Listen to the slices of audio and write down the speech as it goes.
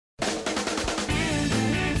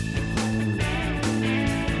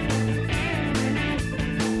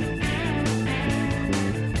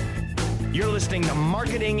listening to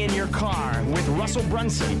Marketing in Your Car with Russell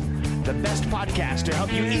Brunson, the best podcast to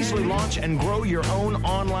help you easily launch and grow your own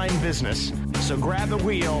online business. So grab the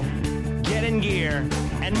wheel, get in gear,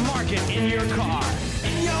 and market in your car.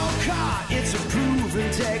 In your car, it's a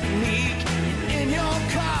proven technique. In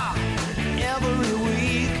your car, every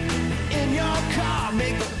week. In your car,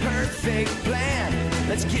 make the perfect plan.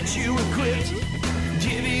 Let's get you equipped,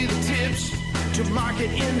 give you the tips to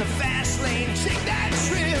market in the fast lane. Take that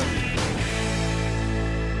trip.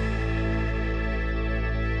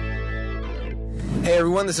 Hey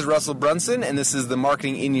everyone, this is Russell Brunson, and this is the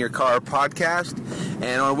Marketing in Your Car podcast.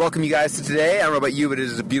 And I want to welcome you guys to today. I don't know about you, but it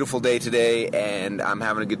is a beautiful day today, and I'm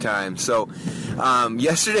having a good time. So,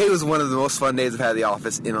 yesterday was one of the most fun days I've had at the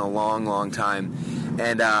office in a long, long time.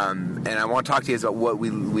 And I want to talk to you guys about what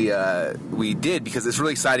we did, because it's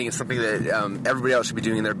really exciting. It's something that everybody else should be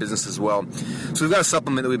doing in their business as well. So we've got a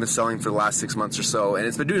supplement that we've been selling for the last 6 months or so, and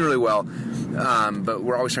it's been doing really well. But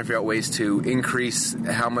we're always trying to figure out ways to increase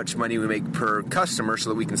how much money we make per customer so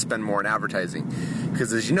that we can spend more on advertising.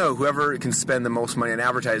 Because as you know, whoever can spend the most money on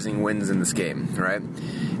advertising wins in this game, right?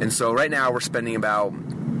 And so right now we're spending about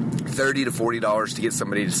 $30 to $40 to get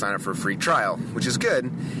somebody to sign up for a free trial, which is good.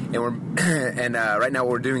 And right now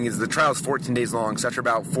what we're doing is the trial is 14 days long. So after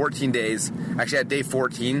about 14 days, actually at day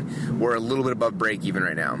 14, we're a little bit above break even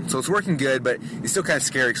right now. So it's working good, but it's still kind of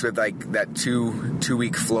scary because we have like that two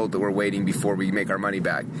week float that we're waiting before we make our money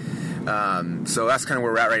back. So that's kind of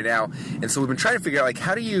where we're at right now. And so we've been trying to figure out, like,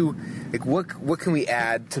 how do you, like, what can we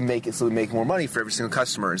add to make it so we make more money for every single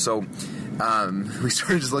customer? And so we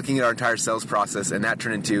started just looking at our entire sales process, and that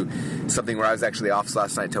turned into something where I was actually off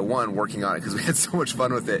last night till 1 working on it because we had so much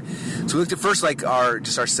fun with it. So we looked at first like our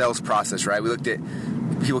sales process, right? We looked at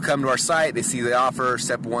people come to our site, they see the offer.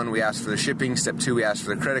 Step 1, we ask for the shipping. Step 2, we ask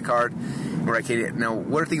for the credit card. And we're like, okay, now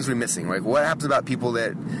what are things we're missing? Like, what happens about people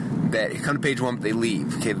that come to page 1 but they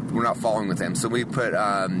leave? Okay, we're not following with them. So we put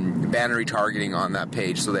banner retargeting on that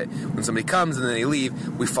page so that when somebody comes and then they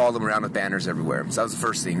leave, we follow them around with banners everywhere. So that was the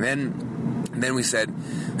first thing. Then we said,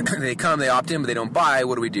 they come, they opt in, but they don't buy.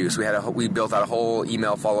 What do we do? So we built out a whole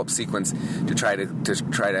email follow-up sequence to try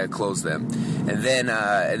to close them. And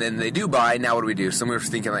then they do buy. Now what do we do? So we were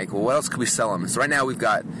thinking, like, well, what else could we sell them? So right now we've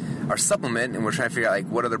got our supplement, and we're trying to figure out, like,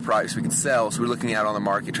 what other products we could sell. So we're looking out on the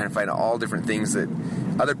market, trying to find all different things that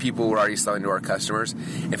other people were already selling to our customers.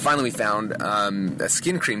 And finally we found a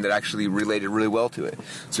skin cream that actually related really well to it.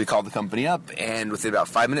 So we called the company up, and within about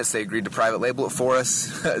 5 minutes they agreed to private label it for us.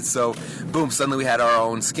 So boom, suddenly we had our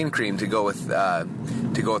own skin cream to go with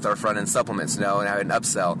our front end supplements now, and I had an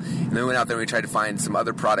upsell. And then we went out there and we tried to find some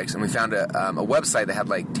other products, and we found a website that had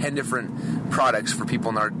like 10 different products for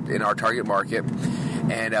people in our target market.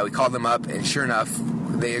 And we called them up, and sure enough,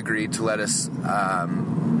 they agreed to let us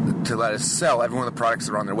sell every one of the products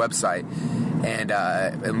that are on their website,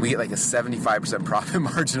 and we get like a 75% profit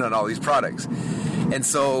margin on all these products. And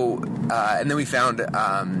so, and then we found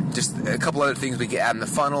just a couple other things we could add in the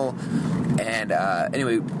funnel. And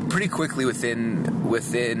anyway, pretty quickly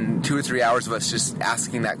within 2 or 3 hours of us just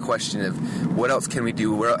asking that question of what else can we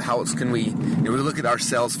do? How else can we? We look at our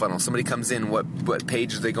sales funnel. Somebody comes in, what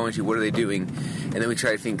page are they going to? What are they doing? And then we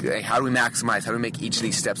try to think, hey, how do we maximize? How do we make each of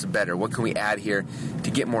these steps better? What can we add here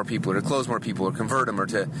to get more people, or to close more people, or convert them, or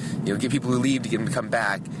to get people who leave to get them to come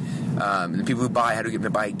back? And the people who buy, how do we get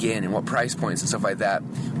them to buy again, and what price points and stuff like that?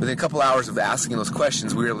 Within a couple hours of asking those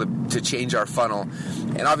questions, we were able to change our funnel.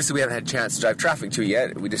 And obviously we haven't had a chance to drive traffic to it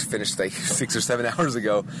yet. We just finished like 6 or 7 hours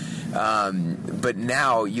ago. But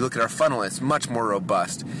now you look at our funnel, it's much more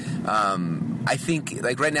robust. I think,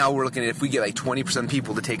 like, right now we're looking at, if we get like 20% of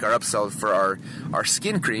people to take our upsell for our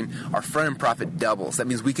skin cream, our front end profit doubles. That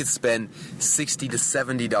means we could spend $60 to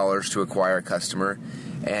 $70 to acquire a customer,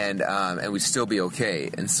 and we'd still be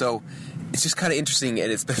okay. And so it's just kind of interesting,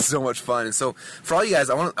 and it's been so much fun. And so for all you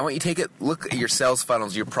guys, I want you to look at your sales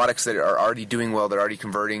funnels, your products that are already doing well, that are already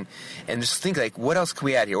converting, and just think, like, what else could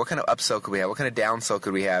we add here? What kind of upsell could we have? What kind of downsell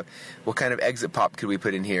could we have? What kind of exit pop could we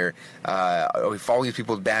put in here? Are we following these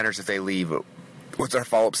people with banners if they leave? What's our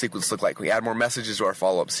follow-up sequence look like? Can we add more messages to our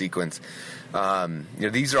follow-up sequence?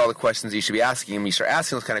 These are all the questions you should be asking. And when you start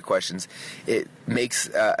asking those kind of questions, it makes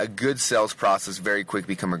a good sales process very quick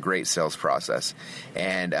become a great sales process.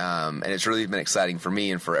 And it's really been exciting for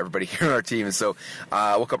me and for everybody here on our team. And so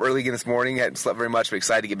I woke up early again this morning. I hadn't slept very much, but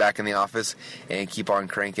excited to get back in the office and keep on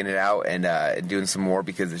cranking it out and doing some more,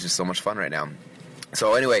 because it's just so much fun right now.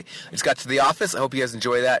 So anyway, I just got to the office. I hope you guys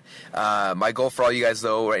enjoy that. My goal for all you guys,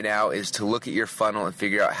 though, right now is to look at your funnel and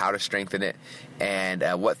figure out how to strengthen it and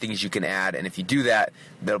what things you can add. And if you do that,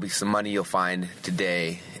 there'll be some money you'll find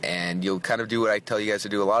today, and you'll kind of do what I tell you guys to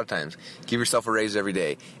do a lot of times. Give yourself a raise every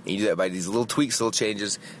day. And you do that by these little tweaks, little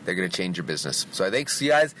changes. They're going to change your business. So thanks, you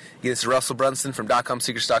guys. This is Russell Brunson from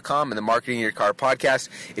 .comsecrets.com and the Marketing in Your Car podcast.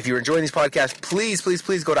 If you're enjoying these podcasts, please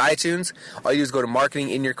go to iTunes. All you do is go to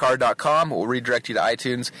marketinginyourcar.com. We'll redirect you to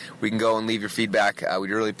iTunes. We can go and leave your feedback. We'd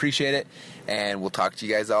really appreciate it. And we'll talk to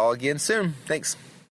you guys all again soon. Thanks.